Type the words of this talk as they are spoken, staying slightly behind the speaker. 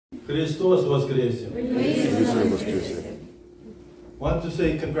Христос воскресе! Христос воскресе! Want to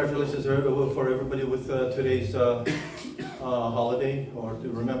say congratulations for everybody with today's holiday, or the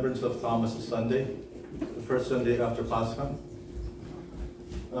remembrance of Thomas Sunday, the first Sunday after Pascha.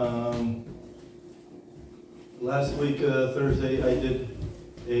 Last week, Thursday, I did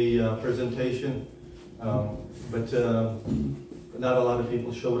a presentation, but not a lot of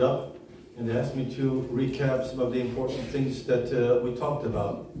people showed up, and they asked me to recap some of the important things that we talked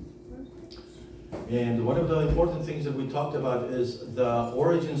about. And one of the important things that we talked about is the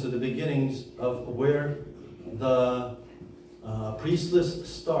origins of the beginnings of where the priestless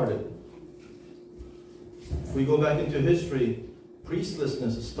started. If we go back into history,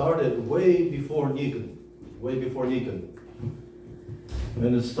 priestlessness started way before Nikon. And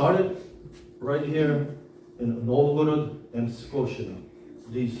it started right here in Novgorod and Scotia,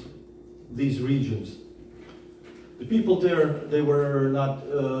 these regions. The people there, they were not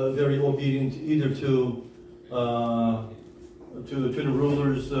very obedient either to the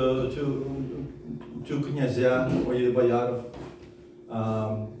rulers, to knyazya or boyarov,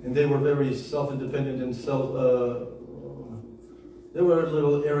 and they were very self-independent and they were a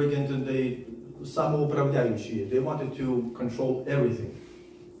little arrogant, and they самоуправляющие. They wanted to control everything.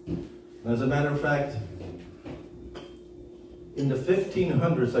 As a matter of fact, in the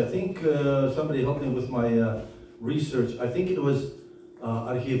 1500s, I think somebody helped me with my research. I think it was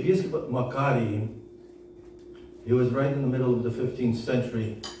Archiepiscopal Macari. He was right in the middle of the 15th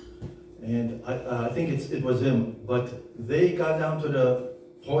century, and I think it was him. But they got down to the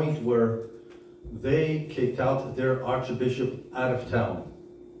point where they kicked out their archbishop out of town.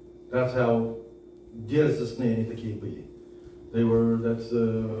 That's how дерзостные они такие были. They were. That's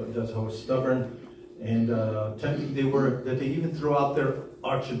how stubborn and tempting they were, that they even threw out their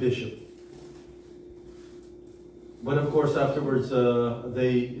archbishop. But of course, afterwards,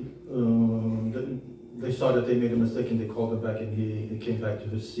 they saw that they made a mistake, and they called him back, and he came back to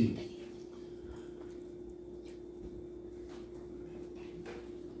his seat.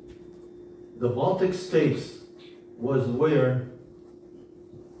 The Baltic states was where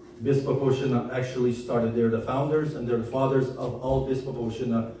Bispoposhina actually started. They're the founders, and they're the fathers of all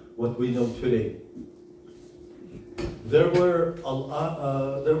Bispoposhina, what we know today. There were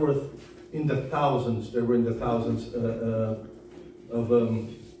in the thousands of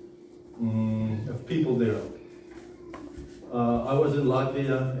people there. I was in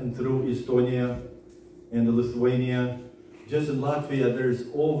Latvia and through Estonia and Lithuania. Just in Latvia, there's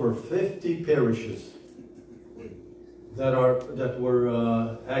over 50 parishes that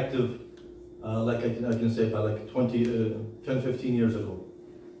were active, like I can say, by like 10, 15 years ago.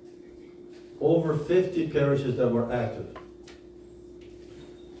 Over 50 parishes that were active.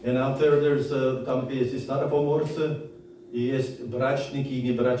 And out there's там есть старопоморцы, есть брачники и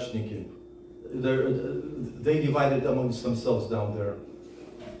небрачники. They divided amongst themselves down there.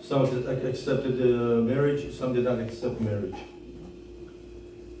 Some accepted marriage, some did not accept marriage.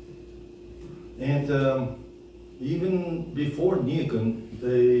 And even before Nikon,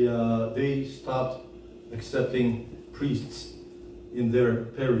 they stopped accepting priests in their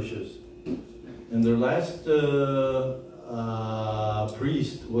parishes. And their last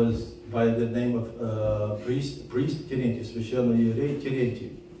priest was by the name of priest Terentий, священный иерей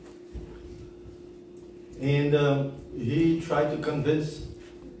Terentий. And he tried to convince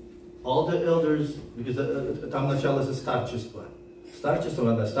all the elders, because там началось старчество,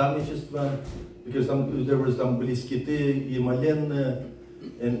 наставничество, because there was были скиты и моленные,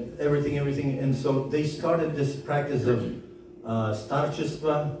 and everything, and so they started this practice of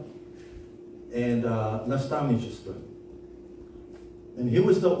старчество and наставничество. And he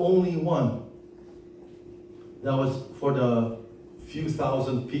was the only one that was for the few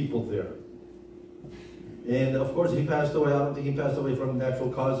thousand people there. And of course he passed away. I don't think he passed away from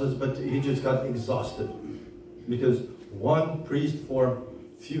natural causes, but he just got exhausted. Because one priest for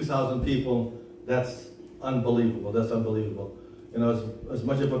few thousand people, that's unbelievable. That's unbelievable. You know, as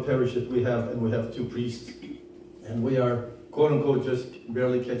much of a parish that we have, and we have 2 priests, and we are, quote unquote, just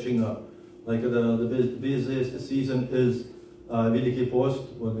barely catching up. Like the busiest season is Великий Post,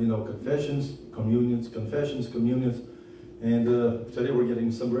 well, you know, confessions, communions, and today we're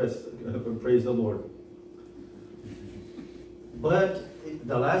getting some rest. Praise the Lord. But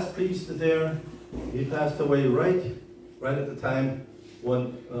the last priest there, he passed away right at the time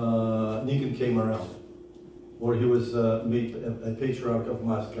when Nikon came around, where he was made a patriarch of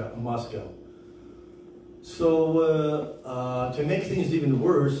Moscow. So to make things even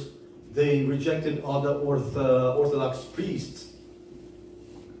worse, they rejected all the Orthodox priests.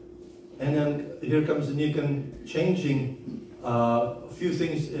 And then here comes Nikon changing a few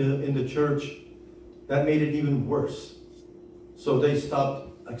things in the church that made it even worse. So they stopped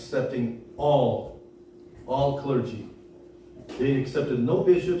accepting all clergy. They accepted no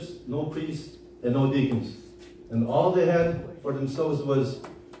bishops, no priests, and no deacons. And all they had for themselves was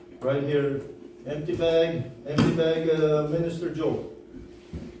right here, empty bag, Minister Joe.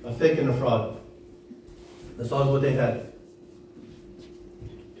 A fake and a fraud. That's all what they had.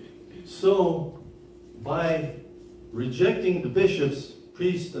 So, by rejecting the bishops,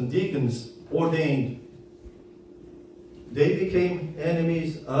 priests, and deacons ordained, they became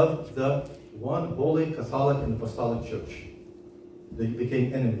enemies of the one holy Catholic and Apostolic Church. They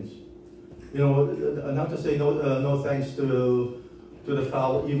became enemies. You know, not to say no thanks to the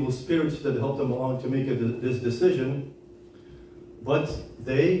foul, evil spirits that helped them along to make this decision, but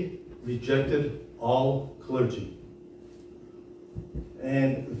they rejected all clergy.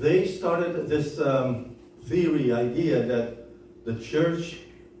 And they started this idea that the church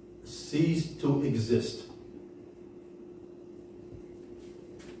ceased to exist.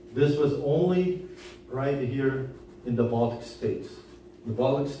 This was only right here in the Baltic states. The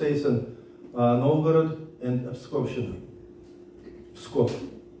Baltic states and Novgorod and Pskov.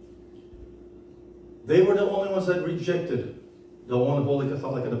 They were the only ones that rejected the one holy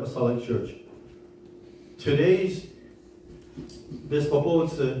Catholic and Apostolic Church. Today's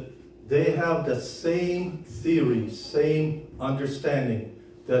Bispopovцы, they have the same theory, same understanding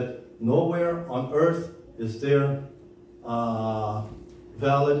that nowhere on earth is there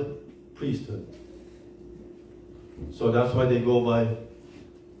valid priesthood. So that's why they go by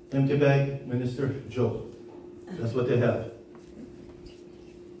empty bag, Minister Joe. That's what they have.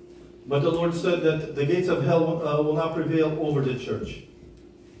 But the Lord said that the gates of hell will not prevail over the church.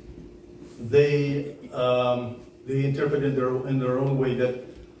 They interpret in their own way that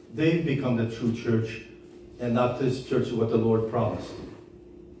they've become the true church and not this church what the Lord promised.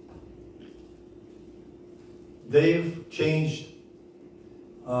 They've changed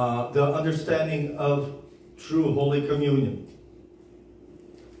the understanding of true Holy Communion.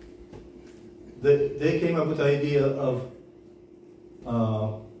 They came up with the idea of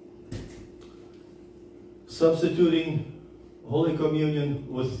substituting Holy Communion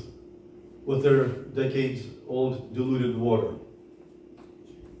with their decades-old diluted water.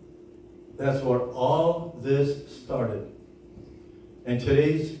 That's where all this started. And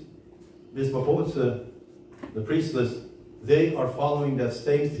today's Bispopovцы, the priestless, they are following that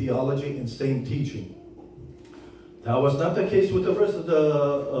same theology and same teaching. That was not the case with the rest of the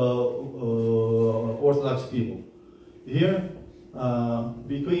Orthodox people. Here,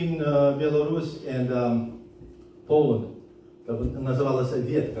 between Belarus and Poland, называлась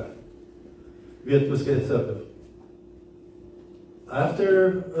Ветковская церковь.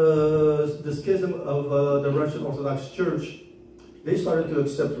 After the schism of the Russian Orthodox Church, they started to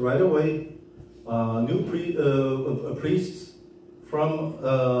accept right away new priests from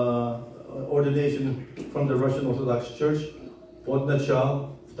ordination from the Russian Orthodox Church. Под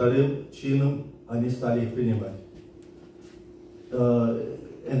началом, вторым чином они стали их принимать.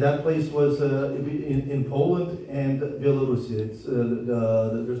 And that place was in Poland and Belarus.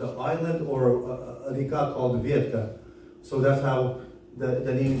 There's an island or a reka called Vetka. So that's how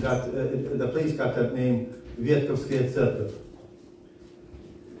the name got, the place got that name, Ветковская церковь.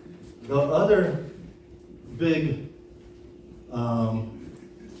 The other big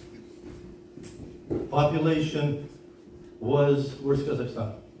population was, where's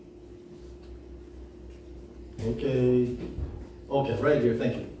Kazakhstan? Okay, right here,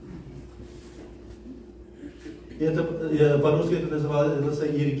 thank you. По-русски это называется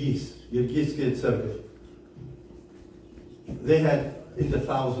Иргизская церковь. They had in the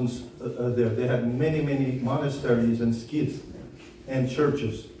thousands there. They had many, many monasteries and skids and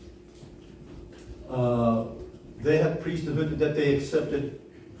churches. They had priesthood that they accepted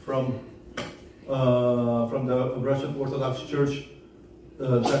from the Russian Orthodox Church,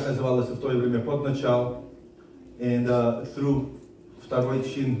 так называлось в то время под начал, and through второй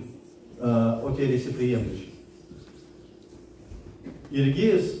чин от ереси приемлющий.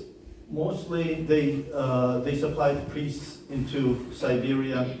 Irgis, mostly they supplied priests into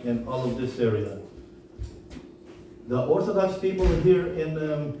Siberia and all of this area. The Orthodox people here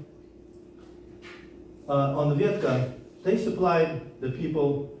in on the Vetka, they supplied the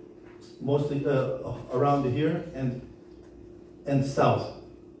people mostly around here and south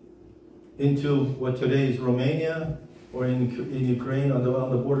into what today is Romania, or in Ukraine, on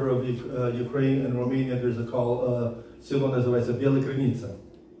the border of Ukraine and Romania. There's a call, село называется Белая Крыница.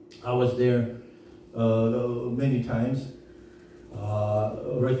 I was there many times.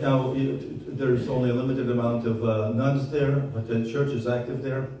 Right now, there's only a limited amount of nuns there, but the church is active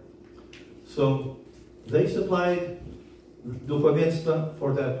there. So they supplied duchovenstva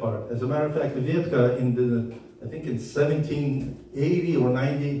for that part. As a matter of fact, Vietka, I think in 1780 or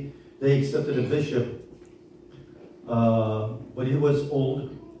 90, they accepted a bishop, but he was old,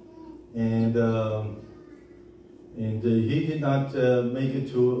 and he did not make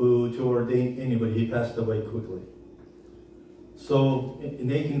it to ordain anybody. He passed away quickly. So in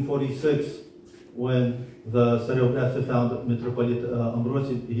 1846, when the Staroobrazhsky found Metropolitan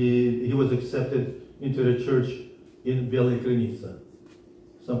Ambrosi, he was accepted into the church in Belaya Krynica,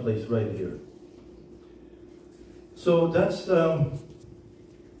 someplace right here. So that's the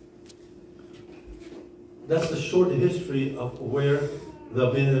short history of where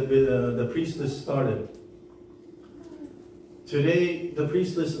the priestess started. Today, the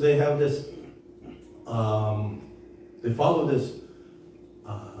priestess, they have this, they follow this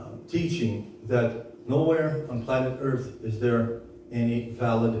teaching that nowhere on planet Earth is there any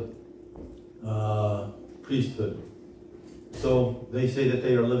valid priesthood. So they say that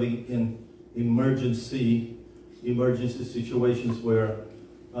they are living in emergency situations where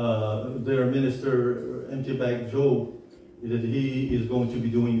their minister, empty bag Joe, that he is going to be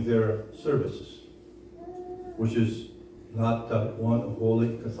doing their services, which is not the one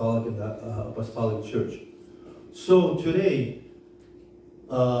holy Catholic and Apostolic Church. So today,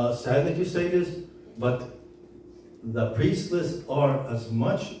 sadly to say this, but the priestless are as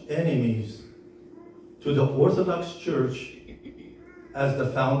much enemies to the Orthodox Church as the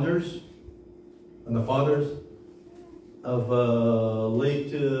founders and the fathers of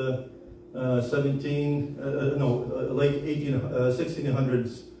late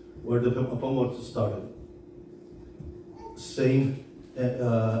 1600s, where the Pomots started. Same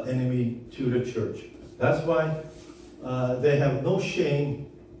enemy to the church. That's why they have no shame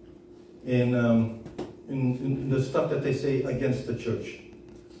in the stuff that they say against the church,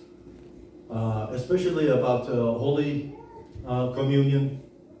 especially about Holy Communion,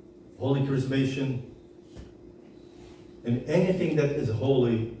 Holy Chrismation, and anything that is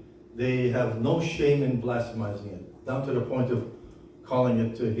holy. They have no shame in blasphemizing it, down to the point of calling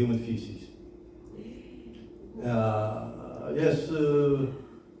it human feces. Yes,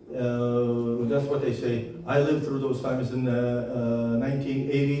 that's what they say. I lived through those times in the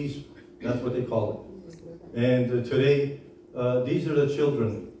 1980s. That's what they call it. And today, these are the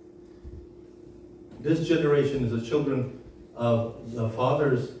children. This generation is the children of the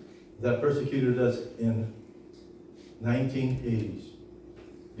fathers that persecuted us in 1980s.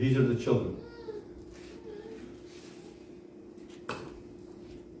 These are the children.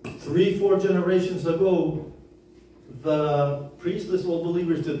 3-4 generations ago, the priestless old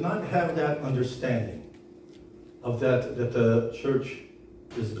believers did not have that understanding of that the church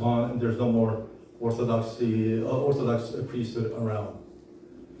is gone and there's no more Orthodox priesthood around.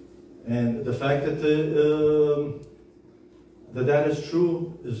 And the fact that that is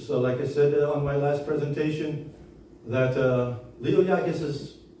true is, like I said on my last presentation, that Leo Yakis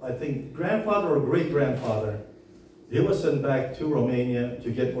is, I think, grandfather or great-grandfather. He was sent back to Romania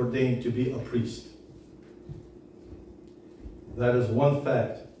to get ordained to be a priest. That is one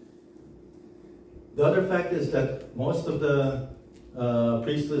fact. The other fact is that most of the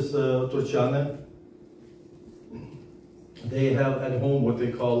priestless Turciana, they have at home what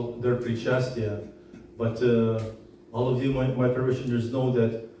they call their prichastia. But all of you, my parishioners, know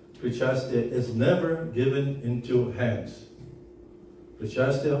that prichastia is never given into hands.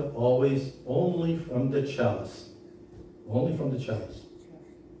 Prichastia always only from the chalice. Only from the chalice.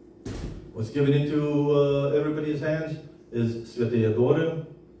 What's given into everybody's hands is Святая Дора,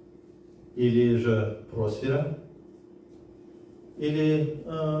 или же Просфера, или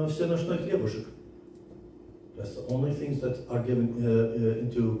всенощной хлебушек. That's the only things that are given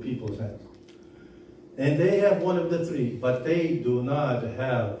into people's hands. And they have one of the three, but they do not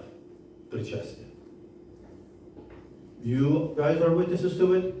have prichastia. You guys are witnesses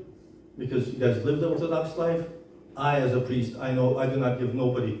to it, because you guys live the Orthodox life. I, as a priest, I know I do not give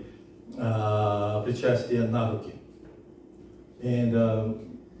nobody prichastia na ruky. And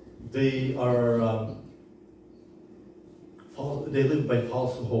they are they live by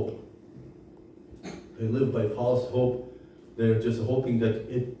false hope. They live by false hope. They're just hoping that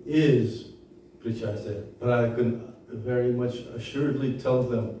it is prichastia. But I can very much assuredly tell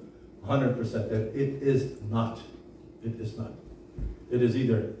them 100% that it is not. It is not. It is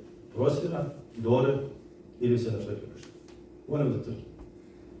either Prospera, Dora, или всенощной хлебушек. One of the two.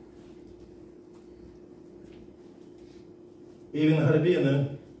 Even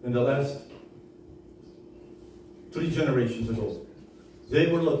Harbina, in the last 3 generations ago. They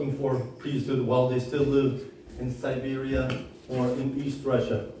were looking for priesthood while they still lived in Siberia or in East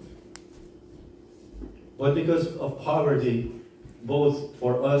Russia. But because of poverty, both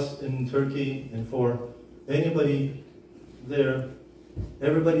for us in Turkey and for anybody there,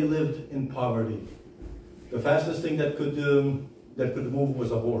 everybody lived in poverty. The fastest thing that could move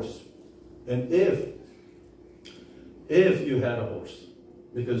was a horse. And if you had a horse,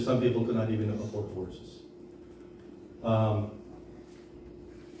 because some people could not even afford horses.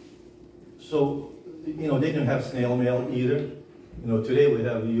 So, they didn't have snail mail either. Today we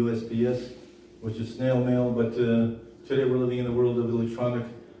have the USPS, which is snail mail, but today we're living in a world of electronic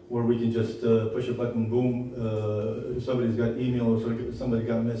where we can just push a button, boom, somebody's got email or somebody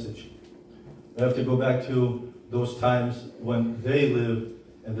got a message. I have to go back to those times when they lived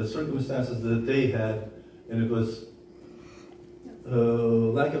and the circumstances that they had, and it was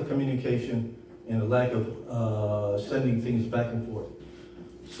lack of communication and a lack of sending things back and forth.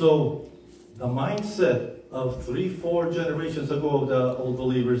 So the mindset of 3-4 generations ago of the old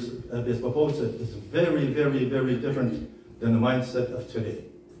believers, this proposal, is very, very, very different than the mindset of today.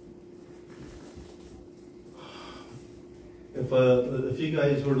 If you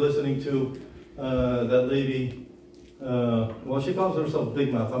guys were listening to that lady, well, she calls herself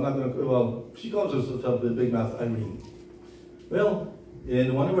Big Mouth. She calls herself Big Mouth Irene. Well,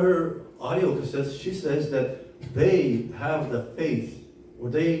 in one of her audio cassettes, she says that they have the faith, or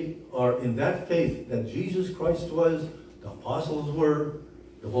they are in that faith that Jesus Christ was, the apostles were,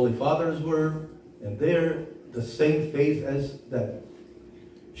 the Holy Fathers were, and they're the same faith as that.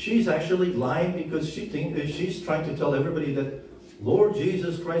 She's actually lying because she's trying to tell everybody that Lord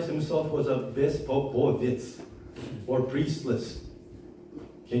Jesus Christ himself was a bespopovitz, or priestless.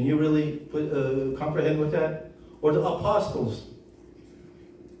 Can you really comprehend with that? Or the apostles,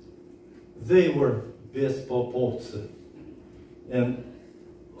 they were bespopovitz.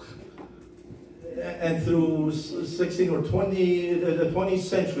 And through 16 or 20, the 20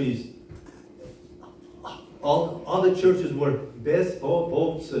 centuries, all the churches were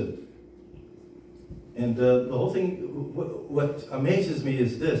bespopovitz. And the whole thing, what amazes me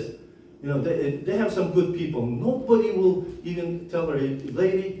is this. They have some good people. Nobody will even tell her,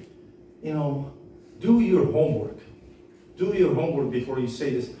 lady, do your homework. Do your homework before you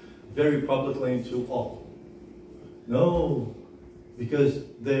say this very publicly to all. No, because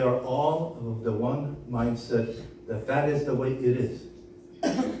they are all of the one mindset that is the way it is.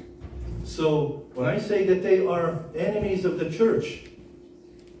 So when I say that they are enemies of the church,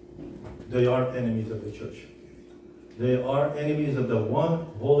 they are enemies of the church. They are enemies of the one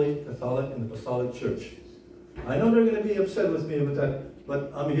holy Catholic and Apostolic Church. I know they're going to be upset with me with that,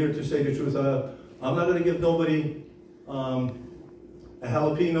 but I'm here to say the truth. I'm not going to give nobody a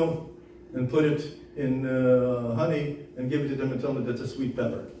jalapeno and put it in honey and give it to them and tell them that's a sweet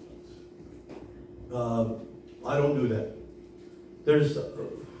pepper. I don't do that.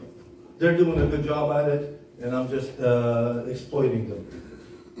 They're doing a good job at it, and I'm just exploiting them.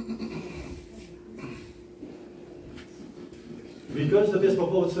 Because the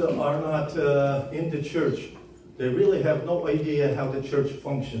bishops are not in the church, they really have no idea how the church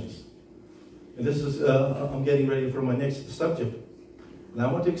functions. And this is, I'm getting ready for my next subject. And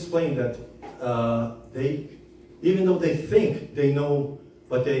I want to explain that even though they think they know,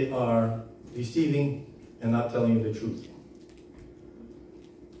 but they are deceiving and not telling you the truth.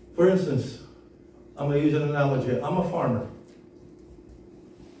 For instance, I'm going to use an analogy. I'm a farmer.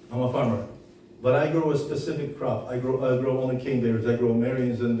 But I grow a specific crop. I grow only caneberries. I grow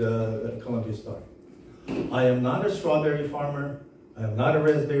Marions and Columbia Star. I am not a strawberry farmer. I am not a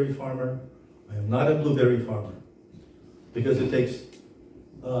raspberry farmer. I am not a blueberry farmer. Because it takes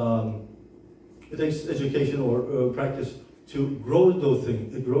education or practice to grow those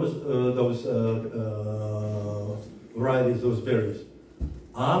things. It grows those varieties, those berries.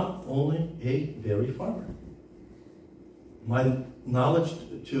 I'm only a berry farmer. My knowledge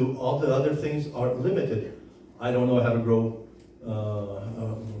to all the other things are limited. I don't know how to grow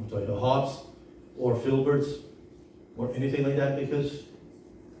hops or filberts or anything like that, because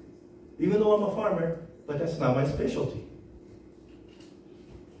even though I'm a farmer, but that's not my specialty.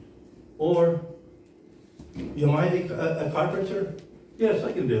 Or, am I a carpenter? Yes,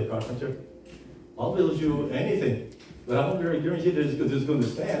 I can be a carpenter. I'll build you anything, but I don't guarantee that it's going to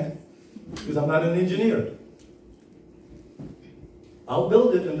stand, because I'm not an engineer. I'll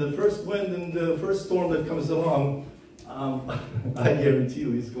build it, and the first wind and the first storm that comes along, I guarantee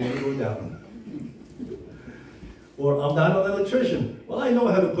you it's going to go down. Or I'm not an electrician. Well, I know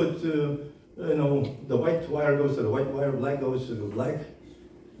how to put, the white wire goes to the white wire, black goes to the black,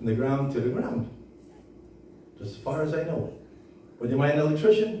 and the ground to the ground. as far as I know. But am I an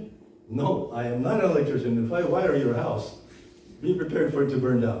electrician? No, I am not an electrician. If I wire your house, be prepared for it to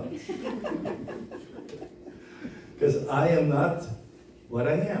burn down. Because I am not what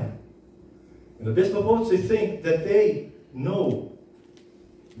I am. And Episcopals, they think that they know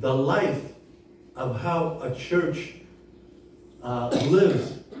the life of how a church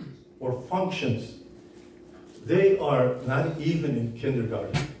lives or functions. They are not even in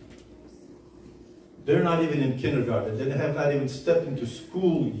kindergarten. They're not even in kindergarten. They have not even stepped into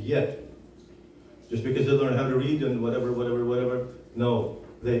school yet. Just because they learn how to read and whatever. No,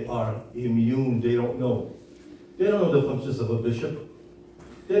 they are immune. They don't know. They don't know the functions of a bishop.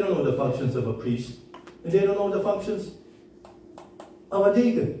 They don't know the functions of a priest. And they don't know the functions of a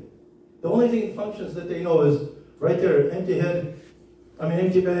deacon. The only thing functions that they know is right there, empty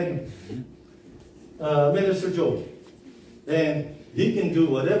bag, Minister Joe. And he can do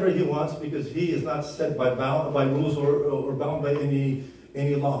whatever he wants because he is not set by rules or bound by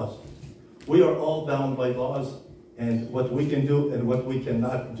any laws. We are all bound by laws and what we can do and what we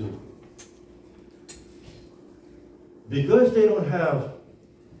cannot do. Because they don't have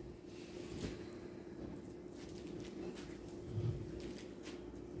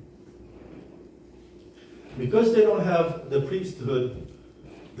the priesthood,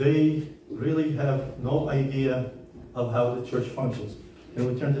 they really have no idea of how the church functions. Can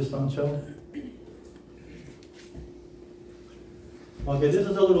we turn this on, shall we? Okay, this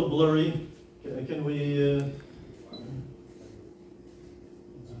is a little blurry. Can we...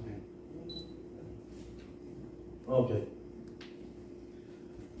 Okay.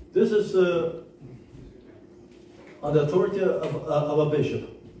 This is on the authority of a bishop.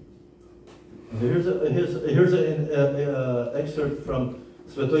 Here's an excerpt from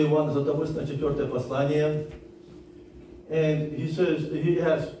Святой Иоанн Златоуст 4 послание. And he says, he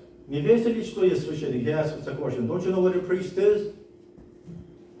asks, не весело ли, что есть священник? He asks the question, don't you know what a priest is?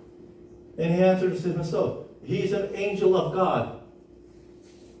 And he answers himself, he's an angel of God.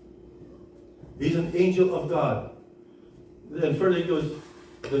 He's an angel of God. And further he goes,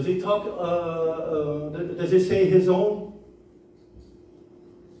 does he talk, does he say his own?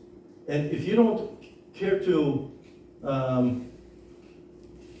 And if you don't care to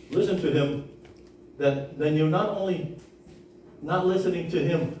listen to him, then you're not only not listening to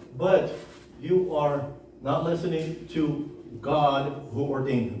him, but you are not listening to God who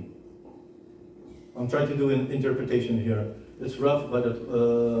ordained him. I'm trying to do an interpretation here. It's rough, but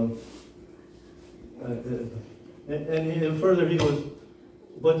and further he goes,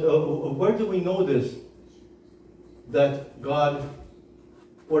 but where do we know this? That God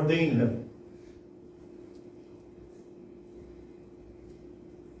ordained him.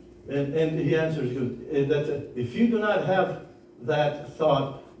 And he answers that if you do not have that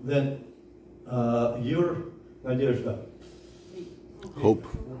thought, then your hope.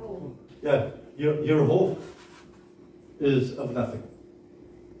 Yeah, your hope is of nothing.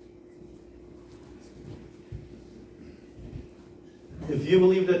 If you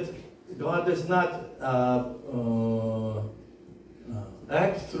believe that God does not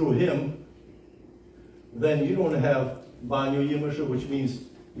act through him, then you don't have banyo yimasha, which means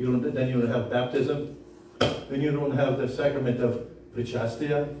you don't have baptism. Then you don't have the sacrament of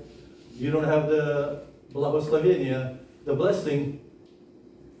причастия. You don't have the благословение, the blessing,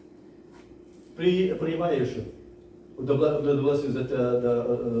 принимаешь, the blessings that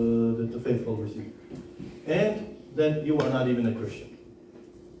the faithful receive. And then you are not even a Christian.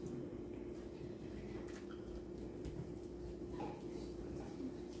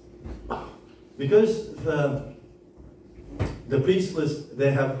 Because the priestless,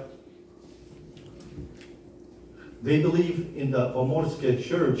 they believe in the Pomorske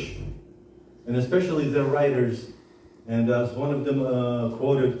church, and especially their writers, and as one of them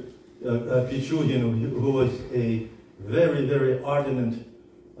quoted Pichuhin, who was a very, very ardent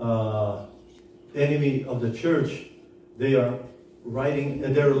enemy of the church. They are writing,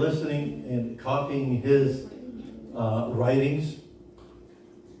 and they're listening and copying his writings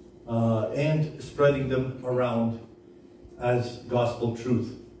and spreading them around as gospel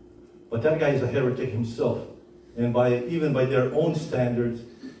truth. But that guy is a heretic himself. And even by their own standards,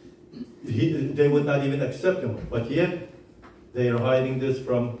 they would not even accept him. But yet, they are hiding this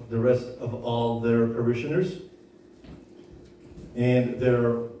from the rest of all their parishioners. And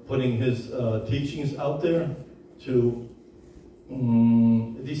they're putting his teachings out there to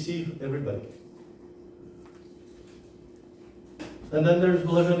deceive everybody. And then there's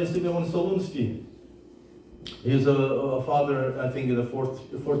Blаженный Simeon Solunsky. He's a father, I think, in the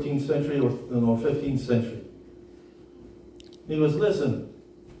 14th century or 15th century. He was, listen,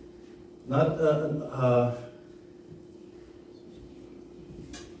 not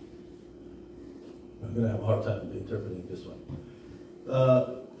I'm going to have a hard time interpreting this one.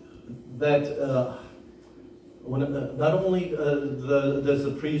 Not only does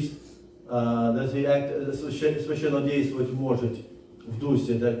the priest does he act священнодействовать может в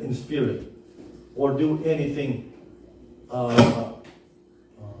духе, that in spirit, or do anything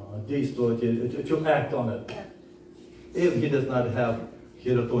действовать, to act on it, if he does not have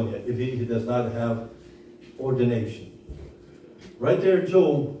hierotonia, if he does not have ordination. Right there,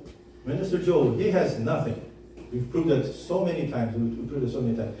 Joe, Minister Joe, he has nothing. We've proved that so many times. We've proved it so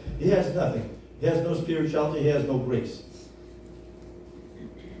many times. He has nothing. He has no spirituality. He has no grace.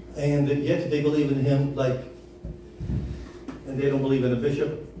 And yet they believe in him and they don't believe in a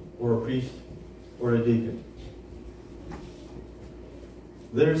bishop or a priest or a deacon.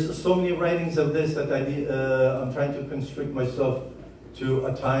 There's so many writings of this that I'm trying to constrict myself to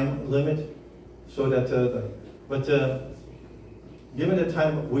a time limit, so that. Given the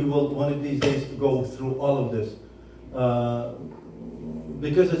time, we will one of these days go through all of this,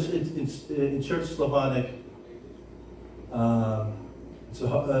 because it's in Church Slavonic. It's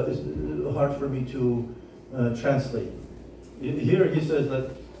hard for me to translate. Here he says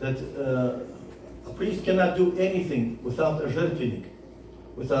that a priest cannot do anything without a жертвенник,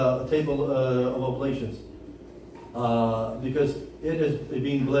 without a table of oblations, because it is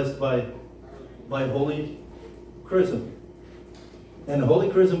being blessed by holy chrism. And holy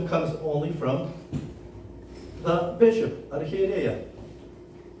chrism comes only from the bishop, archiereia.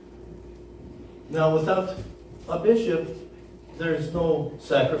 Now, without a bishop, there's no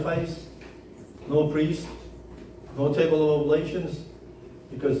sacrifice, no priest, no table of oblations,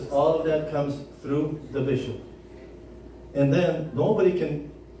 because all of that comes through the bishop. And then nobody can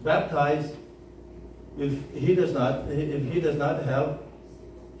baptize if he does not have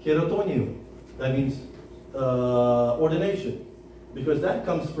hierotonium. That means ordination, because that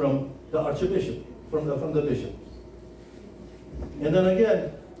comes from the archbishop, from the bishop. And then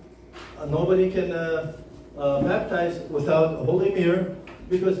again, nobody can baptize without a holy mirror,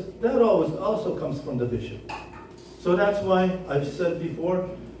 because that always also comes from the bishop. So that's why I've said before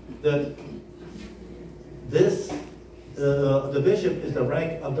that the bishop is the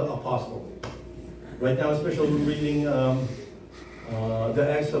rank of the apostle. Right now, especially we're reading the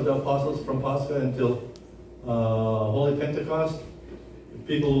Acts of the Apostles from Pascha until Holy Pentecost.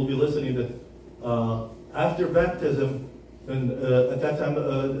 People will be listening that after baptism, and at that time,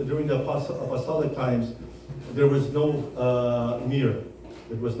 during the apostolic times, there was no mirror.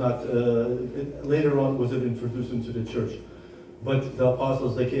 It was not, later on was it introduced into the church. But the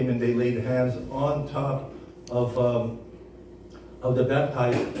apostles, they came and they laid hands on top of the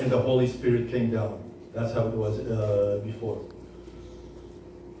baptized, and the Holy Spirit came down. That's how it was before.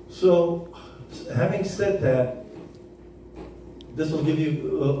 So, having said that, this will give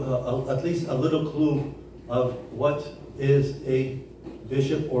you at least a little clue of what is a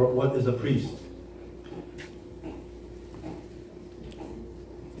bishop or what is a priest.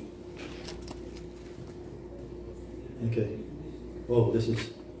 Okay. Oh, this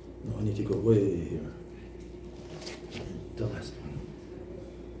is, no, I need to go way here. The last one.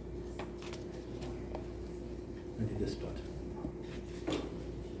 I need this spot.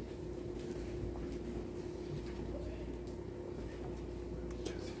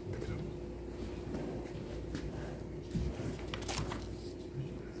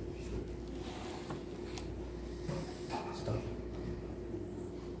 Stop.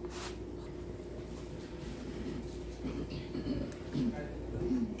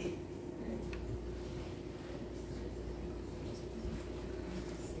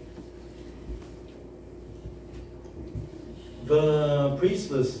 The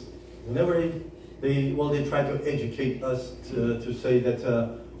priestless, whenever they try to educate us to say that,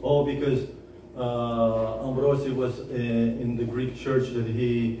 because Ambrosi was in the Greek church, that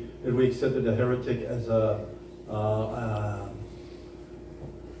we accepted a heretic as a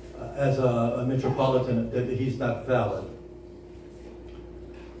metropolitan, that he's not valid.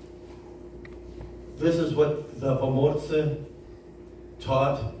 This is what the Pomorce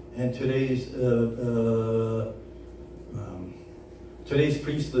taught, and today's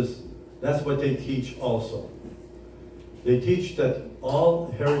priestless, that's what they teach also. They teach that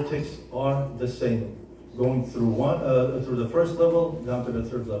all heretics are the same, going through through the first level down to the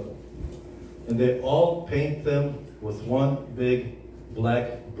third level. And they all paint them with one big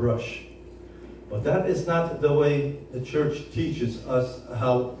black brush. But that is not the way the church teaches us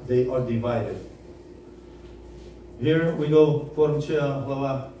how they are divided. Here we go, Formčia,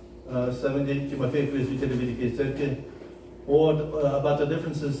 Glava 70, Timotei, Presbytery Великой Церкви, or about the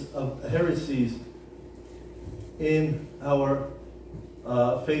differences of heresies in our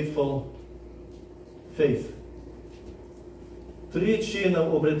faithful faith. 3 чина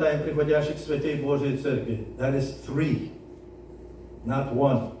обретаем приходящих к Святей Божьей Церкви. That is 3, not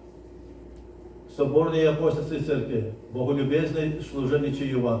 1. Соборной апостольской церкви, боголюбезный,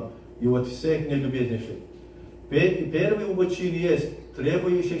 служебничаю вам, и от всех нелюбезнейших. Первый учин есть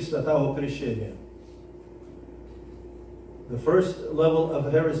требующий святого крещения. The first level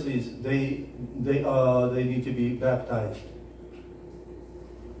of heresies, they need to be baptized.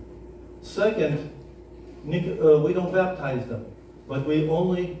 Second, we don't baptize them, but we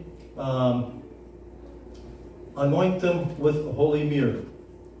only anoint them with holy myrrh.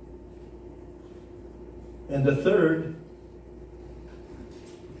 And the third,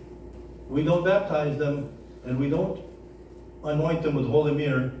 we don't baptize them and we don't anoint them with holy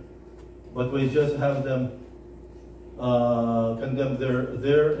myrrh, but we just have them condemn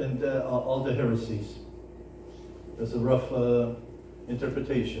their and all the heresies. That's a rough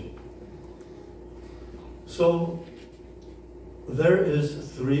interpretation. So there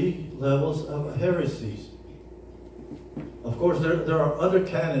is 3 levels of heresies. Of course, there are other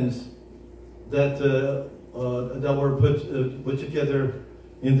canons that that were put together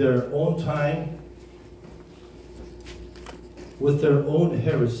in their own time with their own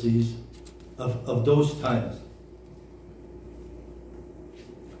heresies of those times.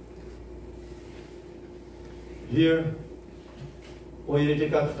 Here, о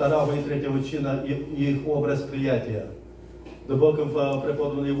еретиках 2 и 3 чина и их образ приятия. The book of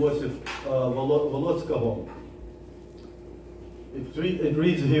преподобный Иосиф Володского. It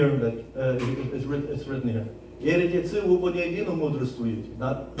reads here that it's written here. Еретицы в не едино мудрствуют.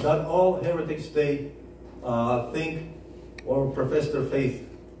 Not all heretics they think or profess their faith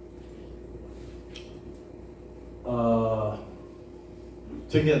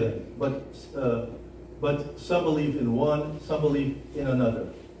together, but some believe in one, some believe in another,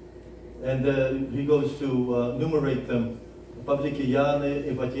 and he goes to enumerate them: Publicans,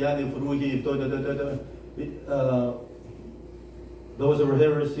 Evatians, Frugi, those were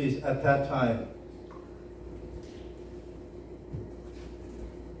heresies at that time.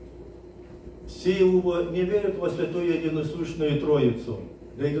 Все не верят во святую единосущную Троицу.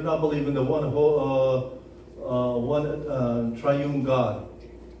 They do not believe in the one triune God.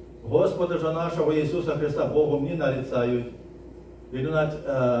 Господа же нашего Иисуса Христа Богом не нарицают. They do not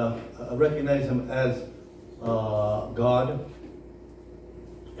recognize Him as God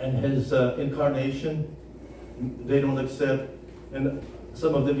and His incarnation. They don't accept, and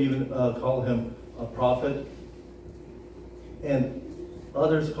some of them even call Him a prophet. And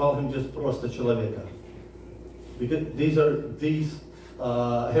others call Him just просто человека. Because these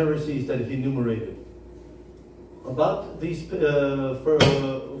are heresies that He enumerated. About these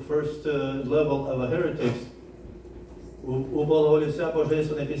first level of heretics, у Божьего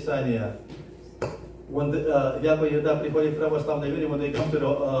Божественное Писание, when когда приходит к православной вере, when they come to the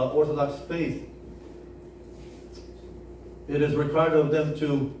Orthodox faith, it is required of them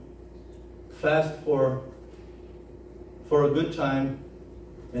to fast for a good time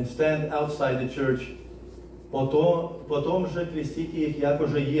and stand outside the church. Потом же крестите их, яко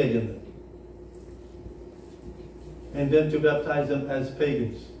же един. And then to baptize them as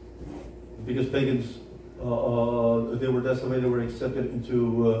pagans, because pagans they were that's the way they were accepted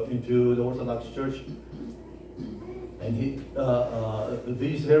into the Orthodox Church. And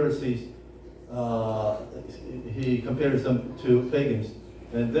these heresies he compares them to pagans,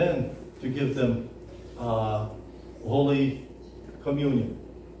 and then to give them Holy Communion.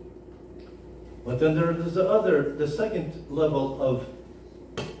 But then there is the second level of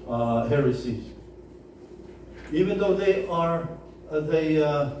heresies. Even though they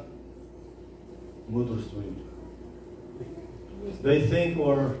think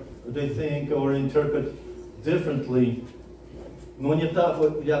or interpret differently, но не так,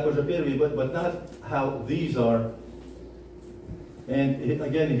 як уже первый, but not how these are. And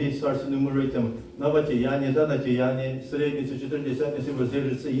again, he starts to enumerate them. Новотияне, Донатияне, Средницы, Четырдесятницы,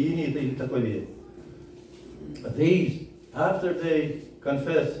 Воздержицы, Ини и таковые. These, after they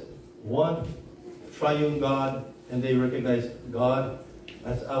confess one triune God, and they recognize God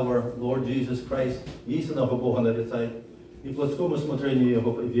as our Lord Jesus Christ, истинного Бога нарицают, и плотскому смотрению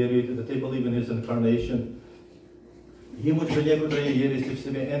Его веруют, that they believe in His incarnation. Ему же некоторые ереси в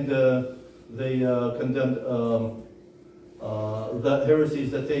себе, and they condemned the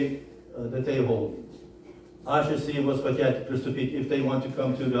heresies that they hold. Аж если восхотят приступить, if they want to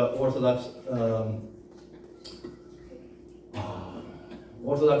come to the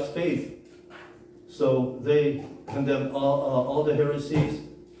Orthodox faith, so they condemn all the heresies,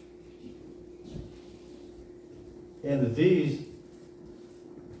 and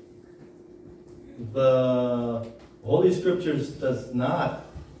the Holy Scriptures does not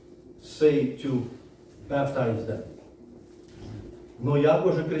say to baptize them. Но як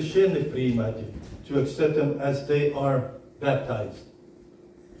уже крещенных принимать, to accept them as they are baptized.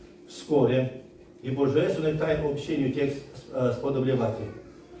 Вскоре и божественный тайн общению текст сподоблеватель.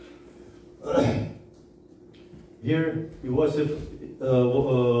 Here, Иосиф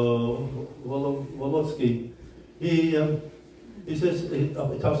Волоцкий, he says, he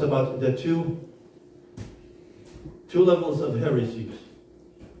talks about the two levels of heresies.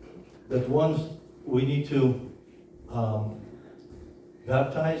 That ones we need to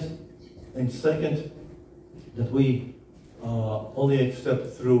baptize, and second, that we only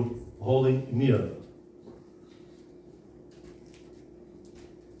accept through holy mirror.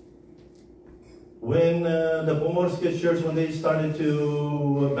 When the Pomorske church, when they started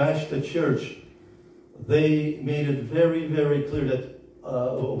to bash the church, they made it very, very clear that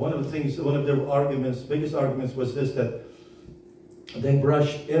one of their arguments, biggest arguments, was this: that they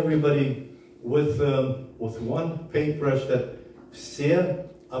brushed everybody with one paintbrush, that все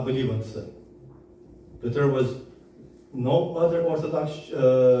обливанцы. That there was no other Orthodox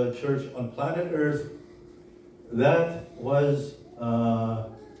church on planet Earth that was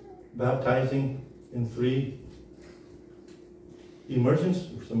baptizing in three immersions.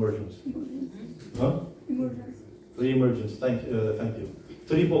 Submersions. Huh? Three immersions. Thank you.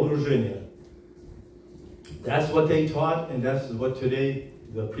 Three погружения. That's what they taught, and that's what today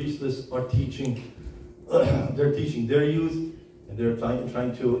the priestless are teaching. They're teaching their youth, and they're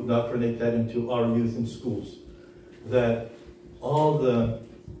trying to indoctrinate that into our youth in schools. That all the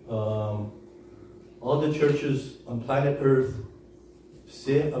churches on planet Earth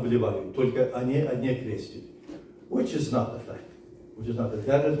все обливают, только они одни крестят, which is not the fact.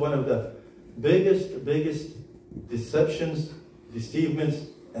 That is one of the biggest deceptions, deceivements,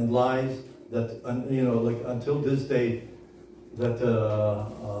 and lies that until this day that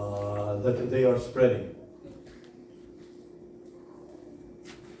they are spreading.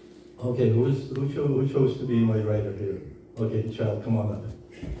 Okay, who chose to be my writer here? Okay, child, come on up.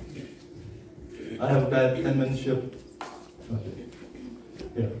 I have bad penmanship. Okay.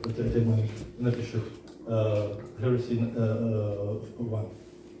 Here, take my напишу. Heresy 1.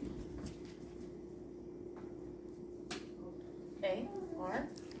 A, R,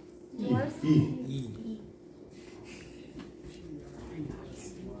 E.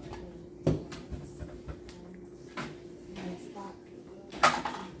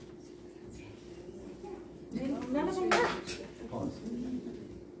 None of them work. Pause.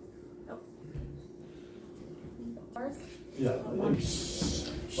 Ours? Yeah.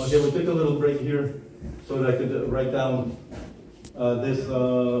 Okay, we'll take a little break here so that I could write down this,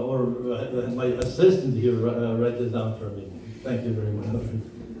 or my assistant here write this down for me. Thank you very much.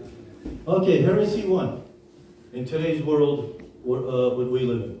 Okay, heresy 1. In today's world, what we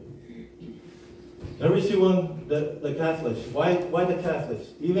live in. Heresy 1, the Catholics. Why the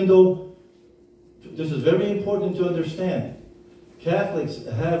Catholics? Even though this is very important to understand, Catholics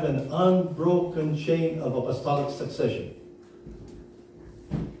have an unbroken chain of apostolic succession.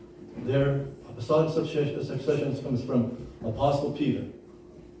 Their apostolic succession comes from Apostle Peter.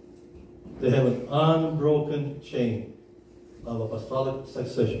 They have an unbroken chain of apostolic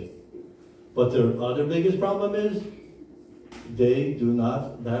succession. But their other biggest problem is they do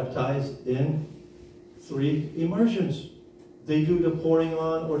not baptize in 3 immersions. They do the pouring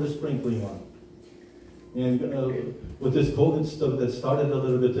on or the sprinkling on. And with this COVID stuff that started a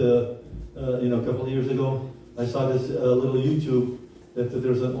little bit, a couple of years ago, I saw this little YouTube that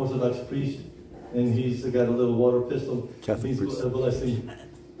there's an Orthodox priest, and he's got a little water pistol. Catholic priest.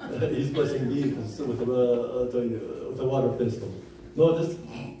 He's blessing vehicles with a water pistol. No, this.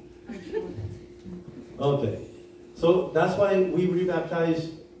 Okay, so that's why we rebaptize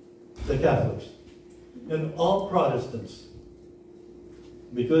the Catholics and all Protestants,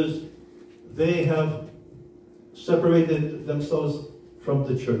 because they have separated themselves from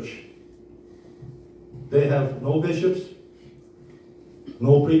the church. They have no bishops,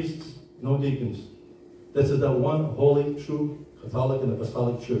 no priests, no deacons. This is the one holy, true Catholic and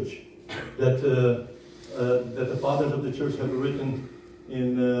Apostolic Church that the fathers of the church have written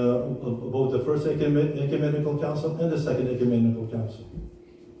in both the First Ecumenical Council and the Second Ecumenical Council.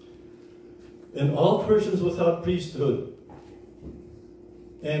 And all persons without priesthood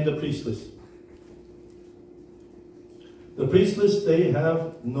and the priestless. The priestless, they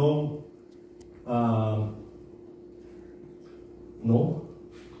have no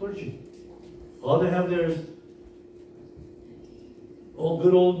clergy. All they have there is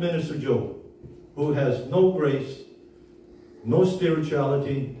good old Minister Joe, who has no grace, no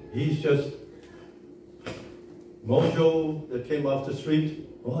spirituality. He's just Mojo that came off the street.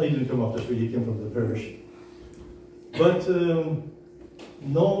 Well, he didn't come off the street, he came from the parish. But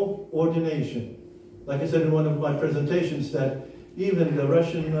no ordination. Like I said in one of my presentations, that even the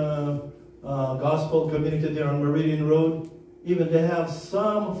Russian gospel community there on Meridian Road, even they have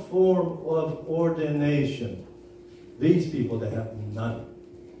some form of ordination. These people, they have none.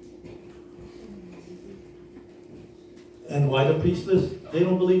 And why the priestless? They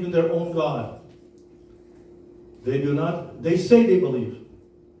don't believe in their own God. They do not. They say they believe.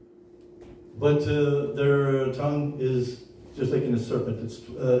 But their tongue is just like in a serpent. It's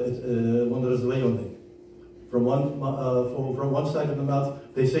from one side of the mouth,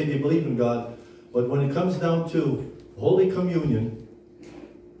 they say they believe in God. But when it comes down to Holy Communion,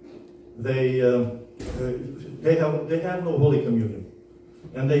 they have no Holy Communion.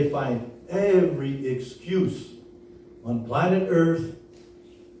 And they find every excuse on planet Earth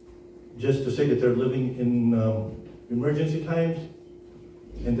just to say that they're living in emergency times,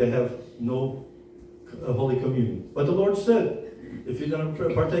 and they have no Holy Communion. But the Lord said, if you're going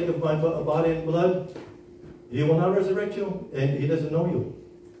to partake of my body and blood, He will not resurrect you, and He doesn't know you.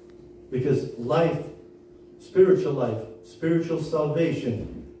 Because life, spiritual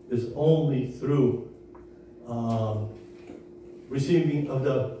salvation is only through receiving of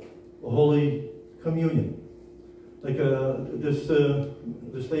the Holy Communion. Like this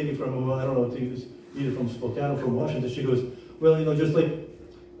lady from, I don't know, either from Spokane or from Washington, she goes, well, you know, just like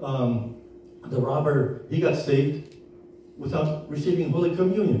the robber, he got saved without receiving Holy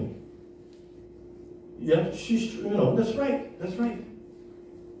Communion. Yeah, she's, you know, that's right, that's right.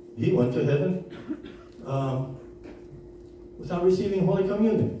 He went to heaven without receiving Holy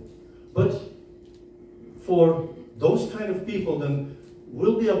Communion. But for those kind of people, then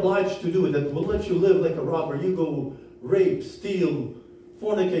we'll be obliged to do it. That we'll let you live like a robber. You go rape, steal,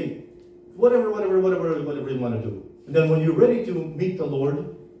 fornicate, whatever you want to do. And then when you're ready to meet the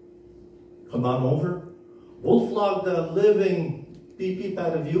Lord, come on over. We'll flog the living beep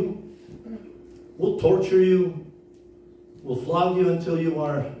out of you. We'll torture you. We'll flog you until you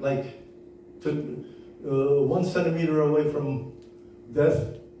are like 1 centimeter away from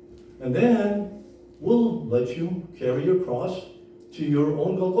death. And then we'll let you carry your cross to your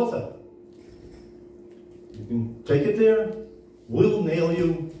own Golgotha. You can take it there. We'll nail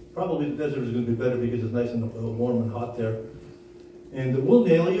you. Probably the desert is going to be better because it's nice and warm and hot there. And we'll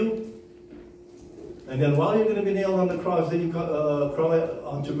nail you. And then while you're going to be nailed on the cross, then you cry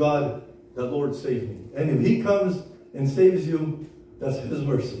unto God, the Lord save me. And if He comes and saves you, that's His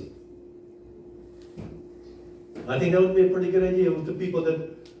mercy. I think that would be a pretty good idea with the people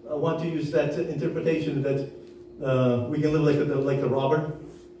that want to use that interpretation that we can live like the robber,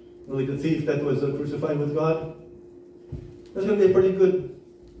 like the thief that was crucified with God. That's going to be a pretty good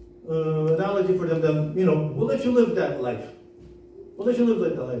analogy for them. Then, you know, we'll let you live that life. We'll let you live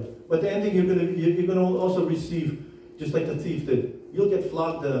that life. But the ending, you're going to also receive, just like the thief did. You'll get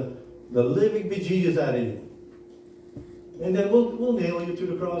flogged the living bejesus out of you. And then we'll nail you to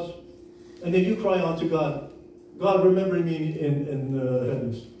the cross. And then you cry out to God, God, remember me in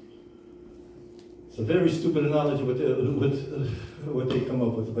heavens. It's a very stupid analogy what they come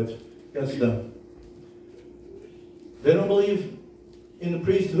up with, but that's them. They don't believe in the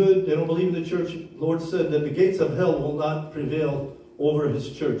priesthood. They don't believe in the church. The Lord said that the gates of hell will not prevail over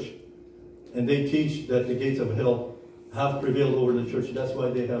His church. And they teach that the gates of hell have prevailed over the church. That's why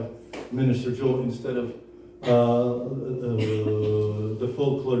they have Minister Joe instead of the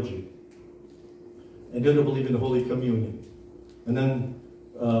full clergy. And they don't believe in the Holy Communion. And then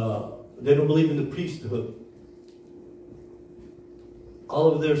they don't believe in the priesthood.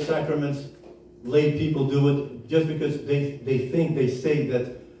 All of their sacraments, lay people do it just because they say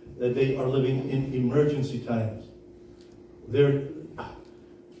that they are living in emergency times.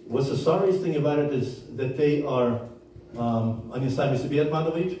 What's the sorriest thing about it is that they are, oni sami себе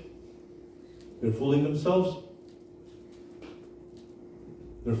обманывают. They're fooling themselves.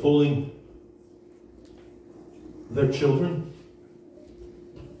 They're fooling their children.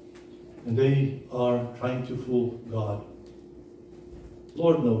 And they are trying to fool God.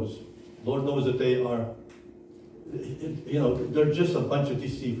 Lord knows. Lord knows that they are, you know, they're just a bunch of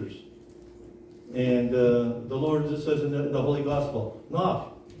deceivers. And the Lord says in the Holy Gospel,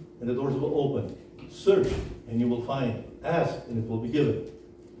 knock, and the doors will open. Search, and you will find. Ask, and it will be given.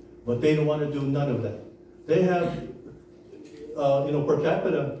 But they don't want to do none of that. They have, you know, per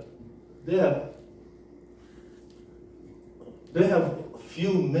capita, they have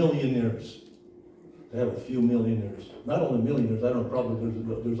few millionaires. They have a few millionaires. Not only millionaires, I don't know, probably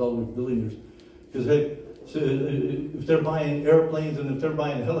there's always billionaires. Because if they're buying airplanes and if they're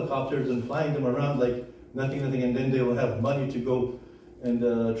buying helicopters and flying them around like nothing, and then they will have money to go and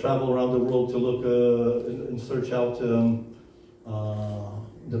travel around the world to look and search out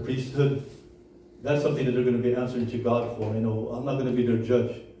the priesthood. That's something that they're going to be answering to God for. You know, I'm not going to be their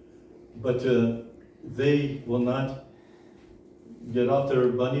judge, but they will not get off their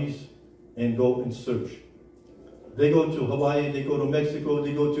bunnies and go and search. They go to Hawaii, they go to Mexico,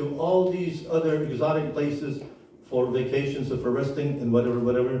 they go to all these other exotic places for vacations or for resting and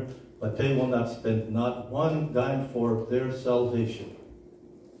whatever, but they will not spend not one dime for their salvation.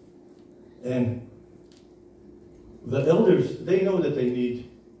 And the elders, they know that they need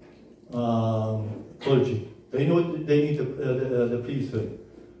clergy. They know they need the priesthood,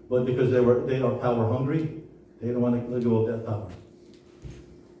 but because they are power hungry, they don't want to let go of that power.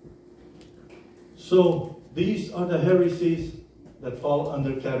 So these are the heresies that fall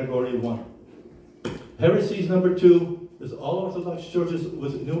under category 1. Heresies number 2 is all Orthodox churches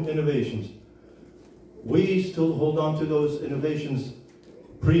with new innovations. We still hold on to those innovations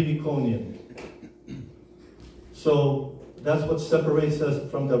pre-Niconian. So that's what separates us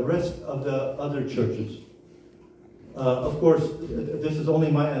from the rest of the other churches. Of course, this is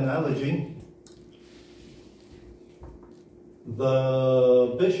only my analogy.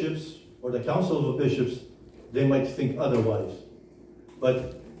 The bishops, or the council of bishops, they might think otherwise.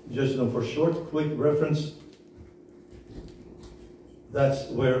 But just for short, quick reference, that's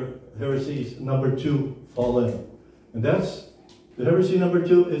where heresies number 2 fall in. And that's, the heresy number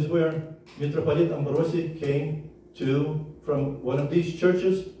 2 is where Metropolitan Ambrosi came to from one of these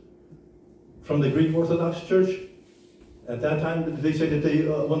churches, from the Greek Orthodox Church. At that time, they say that they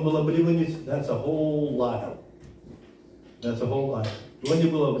one will believe in it. That's a whole lie. That's a whole lie. When you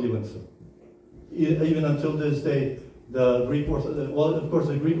will believe in it. Even until this day, the Greek Orthodox, well, of course,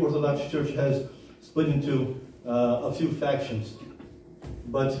 the Greek Orthodox Church has split into a few factions,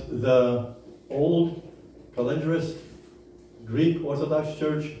 but the old calendrist Greek Orthodox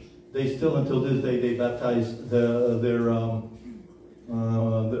Church, they still, until this day, they baptize their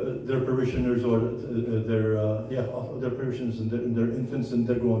parishioners, or their parishioners and their infants and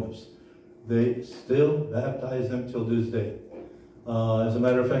their grown-ups. They still baptize them till this day. As a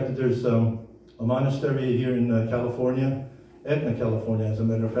matter of fact, there's a monastery here in California, Etna, California, as a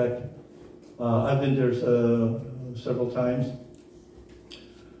matter of fact. I've been there several times,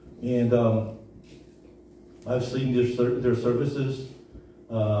 and I've seen their services.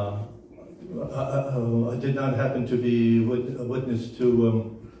 I did not happen to be a witness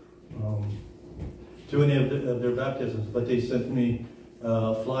to any of their baptisms, but they sent me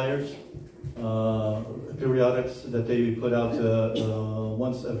flyers, periodics that they put out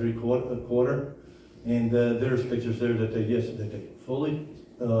once every quarter, and there's pictures there that they fully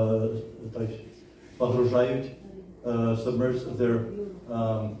submerge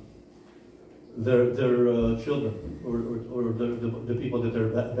their children, or the people that they're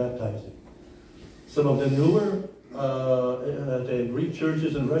baptizing. Some of the newer the Greek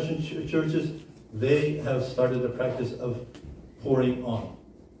churches and Russian churches, they have started the practice of pouring on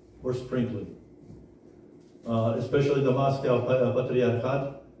or sprinkling. Especially the Moscow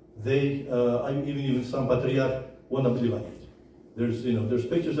Patriarchate, they even some patriarch won't believe it. There's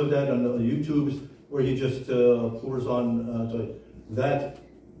pictures of that on the YouTubes where he just pours on to it. That.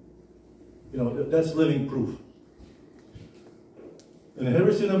 That's living proof. And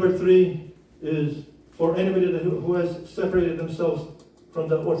heresy number 3 is for anybody who has separated themselves from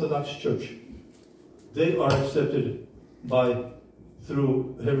the Orthodox Church. They are accepted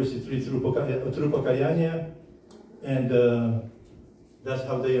through heresy 3, through Pokayania, and that's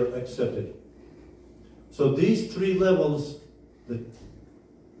how they are accepted. So these 3 levels,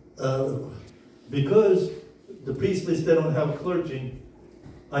 because the priest list, they don't have clergy,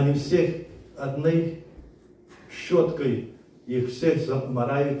 они всех одной щеткой, их всех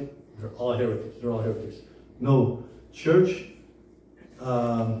замарают, they're all heretics. No, church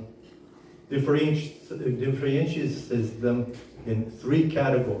differentiates them in 3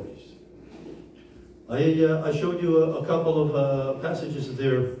 categories. I showed you a couple of passages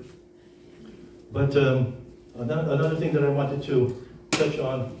there, but another thing that I wanted to touch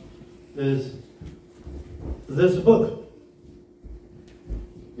on is this book.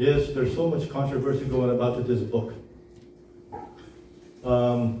 Yes, there's so much controversy going about this book.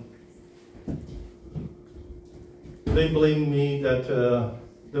 They blame me that,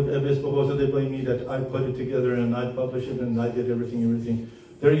 they blame me that I put it together and I published it and I did everything.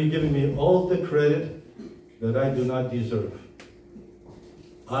 They're giving me all the credit that I do not deserve.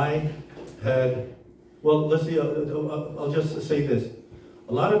 Let's see, I'll just say this.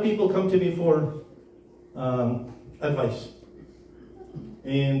 A lot of people come to me for advice.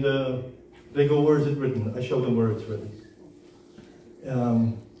 And They go, where is it written? I show them where it's written.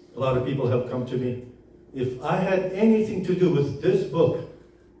 A lot of people have come to me. If I had anything to do with this book,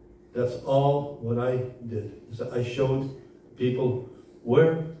 that's all what I did. Is I showed people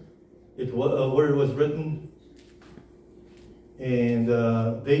where it was written, and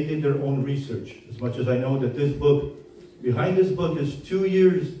they did their own research. As much as I know that this book, behind this book is 2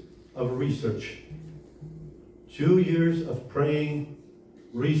 years of research. 2 years of praying,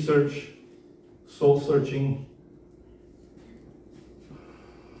 research, soul searching,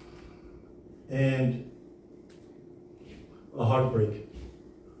 and a heartbreak.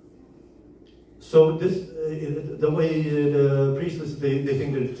 So this, the way the priests, they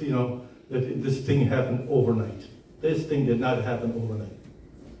think that, you know, that this thing happened overnight. This thing did not happen overnight.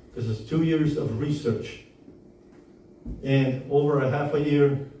 This is 2 years of research and over a half a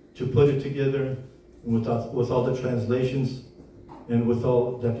year to put it together with all the translations and with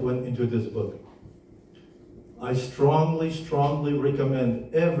all that went into this book. I strongly, strongly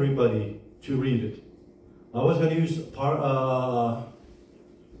recommend everybody to read it. I was going to use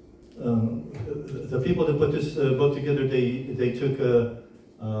the people that put this book together. They took the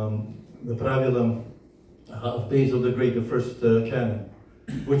Pravila of Basil the Great, the first canon,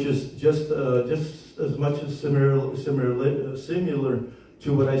 which is just as much as similar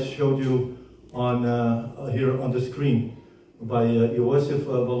to what I showed you on here on the screen by Iosif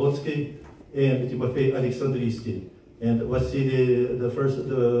Volotsky and Timofey Alexandrinsky. And Vasily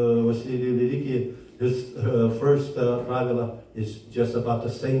Veliki, his first Pravila is just about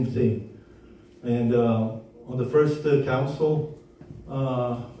the same thing. And on the first council,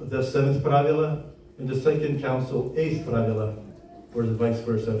 the 7th Pravila, and the second council, 8th Pravila, or the vice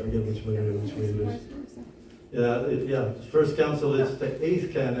versa, I forget which way it is. Yeah, the first council is the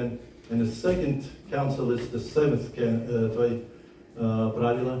 8th canon, and the second council is the 7th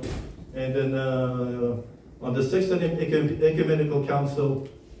Pravila. And then on the 6th Ecumenical Council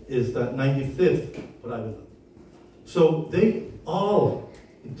is the 95th Pravila. So they all,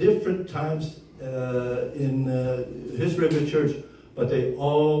 different times in history of the church, but they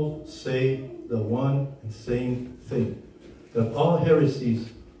all say the one and same thing, that all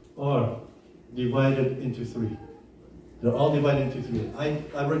heresies are divided into 3. They're all divided into 3.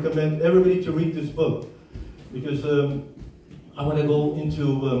 I recommend everybody to read this book, because I want to go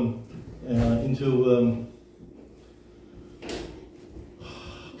into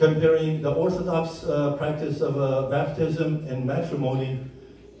comparing the Orthodox practice of baptism and matrimony,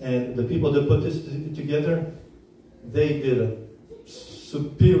 and the people that put this together, they did a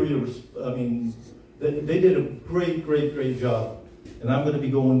superior, they did a great job. And I'm going to be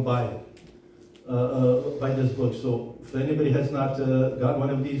going by it, by this book. So if anybody has not got one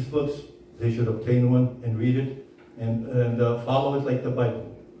of these books, they should obtain one and read it and follow it like the Bible.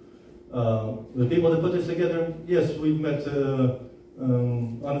 The people that put this together, yes, we've met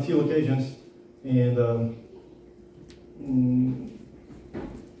on a few occasions, and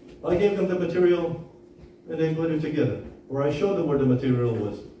I gave them the material and they put it together, or I showed them where the material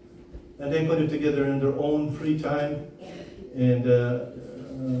was, and they put it together in their own free time, and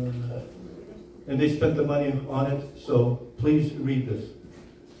they spent the money on it. So please read this.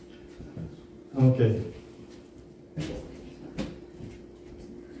 Okay.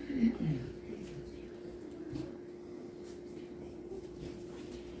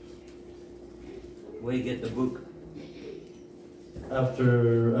 Where you get the book?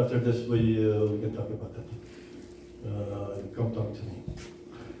 After this, we can talk about that. Come talk to me.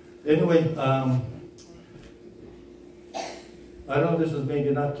 Anyway, I know this is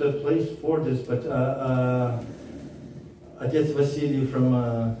maybe not the place for this, but Отец Vasily from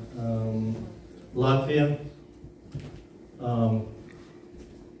Latvia,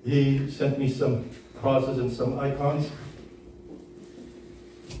 he sent me some crosses and some icons.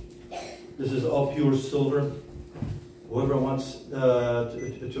 This is all pure silver. Whoever wants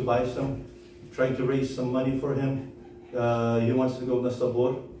to buy some, trying to raise some money for him. He wants to go to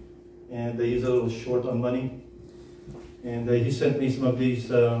Sabor, and he's a little short on money. And he sent me some of these.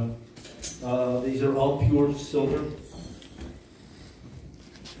 These are all pure silver.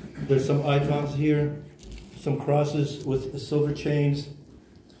 There's some icons here, some crosses with silver chains,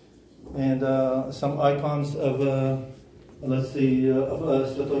 and some icons of, let's see,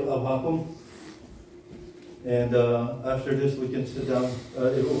 of Hakum. And after this, we can sit down.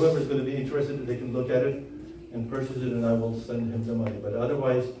 If whoever's going to be interested, they can look at it and purchase it, and I will send him the money. But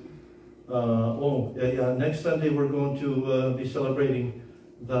otherwise, next Sunday we're going to be celebrating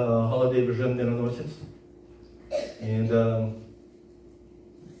the holiday of Zhenneronosets. And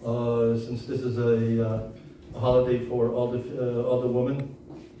since this is a holiday for all the women,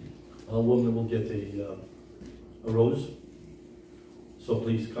 All women will get a rose. So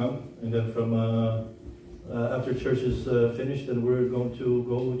please come. And then from after church is finished, then we're going to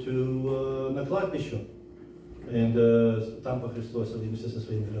go to на кладбище. And там по-Христос садимся со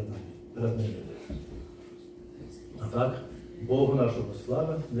своими родными. А так, Богу нашему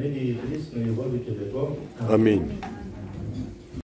слава, ныне и присно, и во веки веков. Аминь.